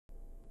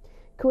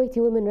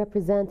Kuwaiti women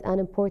represent an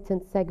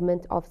important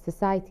segment of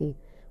society.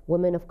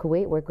 Women of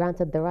Kuwait were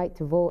granted the right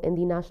to vote in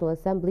the National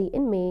Assembly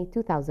in May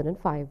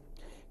 2005.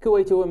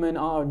 Kuwaiti women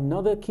are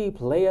another key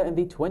player in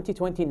the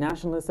 2020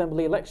 National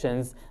Assembly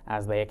elections,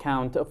 as they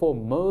account for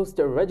most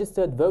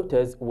registered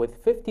voters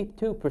with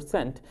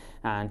 52%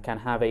 and can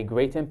have a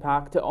great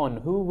impact on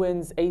who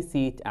wins a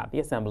seat at the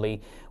Assembly.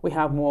 We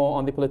have more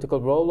on the political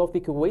role of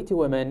the Kuwaiti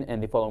women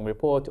in the following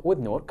report with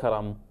Noor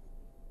Karam.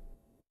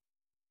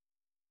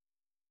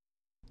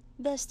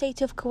 The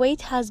state of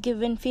Kuwait has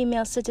given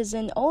female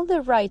citizens all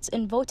their rights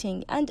in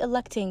voting and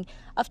electing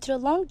after a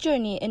long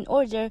journey in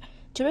order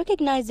to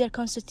recognize their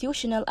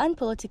constitutional and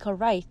political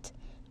right.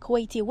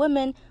 Kuwaiti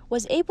women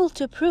was able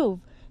to prove,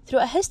 through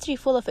a history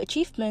full of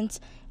achievements,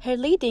 her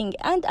leading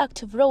and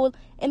active role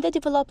in the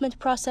development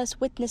process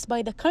witnessed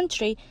by the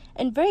country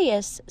in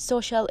various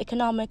social,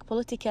 economic,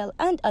 political,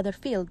 and other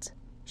fields.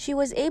 She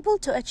was able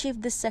to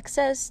achieve this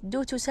success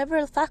due to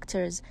several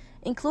factors,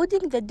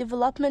 including the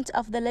development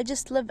of the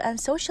legislative and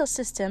social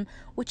system,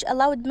 which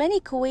allowed many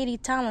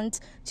Kuwaiti talent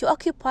to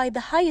occupy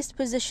the highest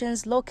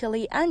positions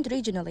locally and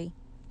regionally.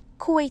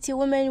 Kuwaiti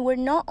women were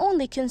not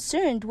only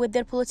concerned with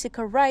their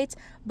political rights,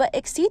 but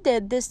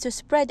exceeded this to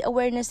spread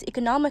awareness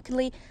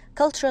economically,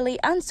 culturally,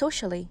 and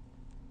socially.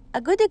 A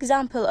good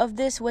example of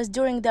this was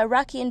during the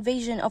Iraqi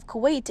invasion of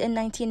Kuwait in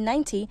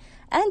 1990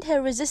 and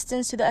her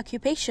resistance to the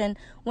occupation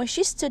when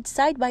she stood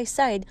side by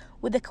side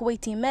with the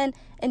Kuwaiti men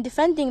in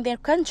defending their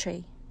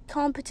country.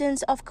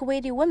 Competence of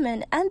Kuwaiti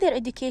women and their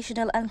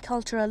educational and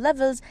cultural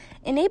levels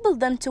enabled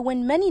them to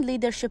win many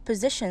leadership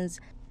positions.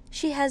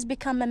 She has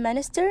become a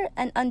minister,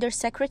 an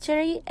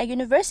undersecretary, a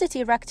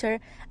university rector,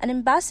 an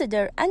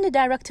ambassador, and a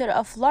director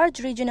of large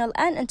regional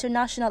and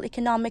international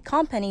economic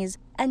companies,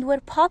 and were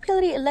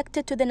popularly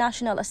elected to the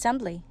National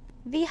Assembly.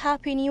 The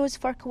happy news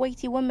for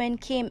Kuwaiti women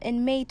came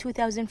in May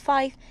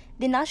 2005.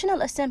 The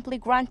National Assembly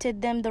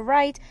granted them the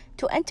right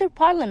to enter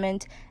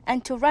parliament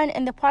and to run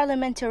in the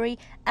parliamentary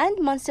and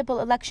municipal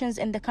elections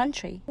in the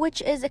country,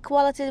 which is a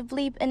qualitative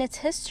leap in its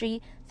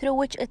history through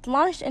which it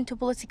launched into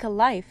political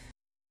life.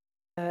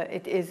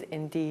 It is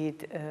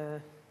indeed a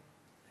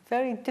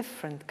very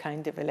different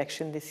kind of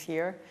election this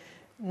year,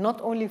 not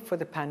only for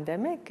the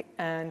pandemic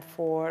and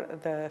for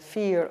the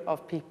fear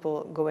of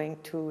people going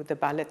to the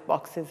ballot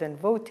boxes and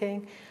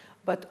voting,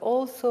 but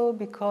also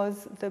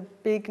because the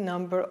big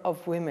number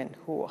of women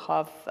who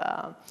have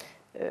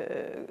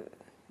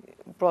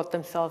brought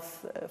themselves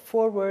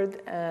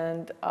forward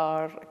and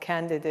are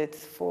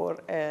candidates for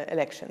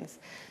elections.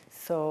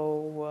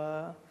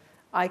 So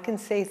I can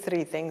say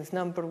three things.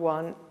 Number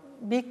one,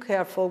 be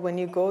careful when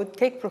you go,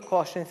 take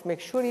precautions, make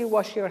sure you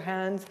wash your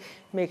hands,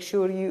 make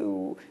sure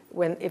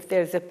if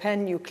there's a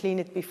pen, you clean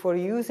it before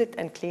you use it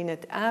and clean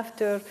it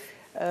after.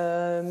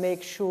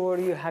 Make sure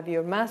you have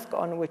your mask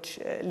on, which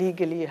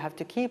legally you have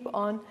to keep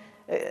on,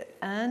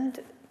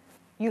 and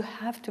you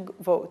have to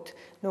vote.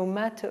 No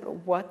matter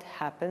what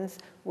happens,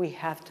 we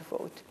have to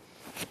vote.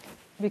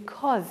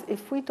 Because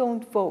if we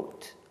don't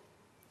vote,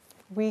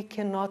 we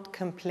cannot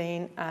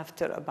complain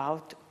after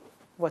about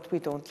what we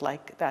don't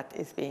like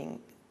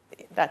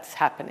that's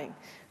happening.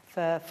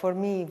 For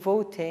me,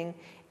 voting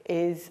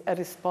is a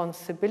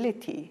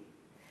responsibility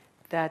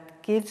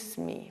that gives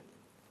me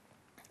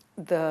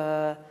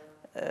the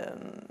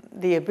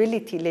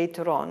ability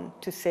later on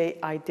to say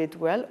I did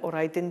well or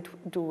I didn't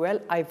do well,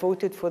 I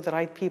voted for the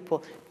right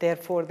people,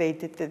 therefore they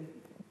did the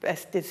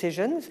best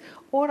decisions,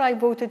 or I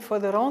voted for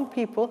the wrong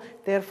people,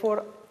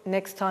 therefore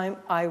next time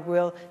I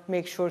will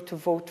make sure to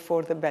vote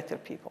for the better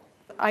people.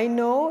 I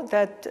know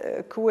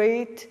that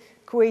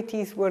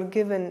Kuwaitis were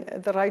given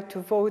the right to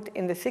vote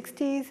in the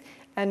 60s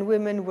and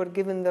women were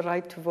given the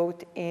right to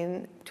vote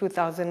in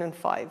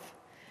 2005.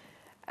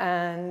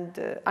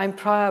 And I'm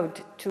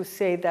proud to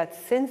say that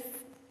since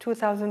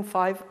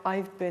 2005,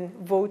 I've been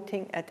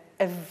voting at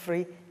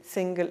every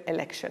single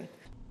election.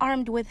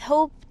 Armed with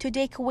hope,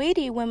 today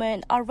Kuwaiti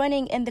women are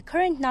running in the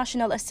current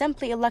National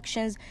Assembly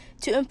elections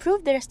to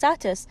improve their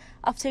status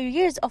after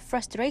years of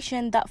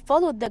frustration that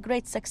followed the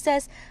great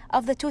success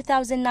of the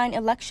 2009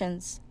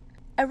 elections.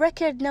 A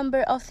record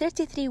number of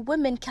 33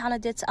 women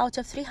candidates out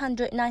of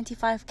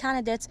 395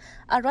 candidates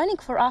are running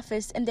for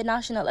office in the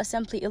National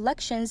Assembly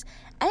elections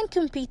and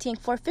competing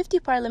for 50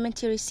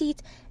 parliamentary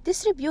seats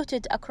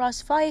distributed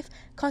across 5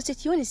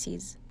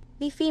 constituencies.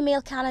 The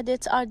female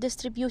candidates are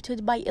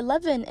distributed by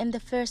 11 in the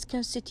first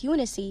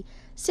constituency,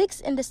 6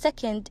 in the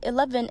second,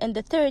 11 in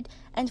the third,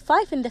 and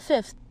 5 in the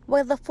fifth,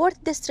 while the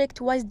 4th district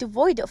was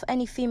devoid of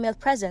any female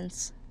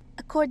presence.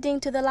 According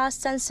to the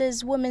last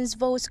census, women's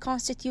votes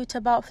constitute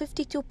about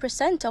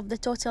 52% of the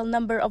total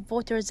number of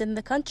voters in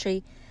the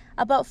country,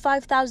 about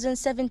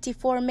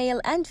 5,074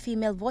 male and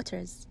female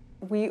voters.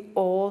 We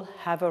all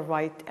have a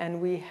right, and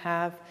we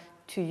have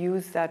to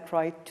use that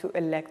right to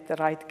elect the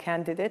right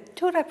candidate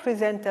to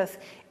represent us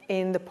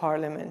in the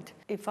parliament.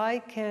 If I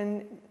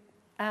can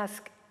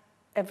ask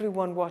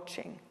everyone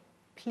watching,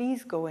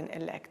 please go and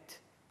elect.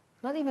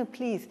 Not even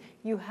please,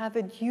 you have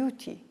a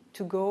duty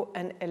to go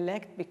and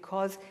elect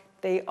because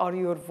they are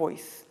your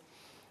voice.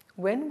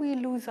 When we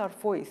lose our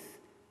voice,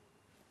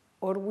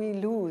 or we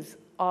lose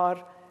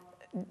our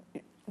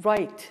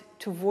right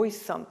to voice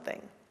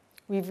something,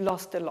 we've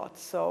lost a lot.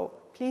 So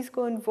please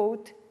go and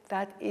vote.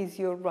 That is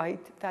your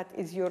right. That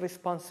is your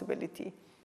responsibility.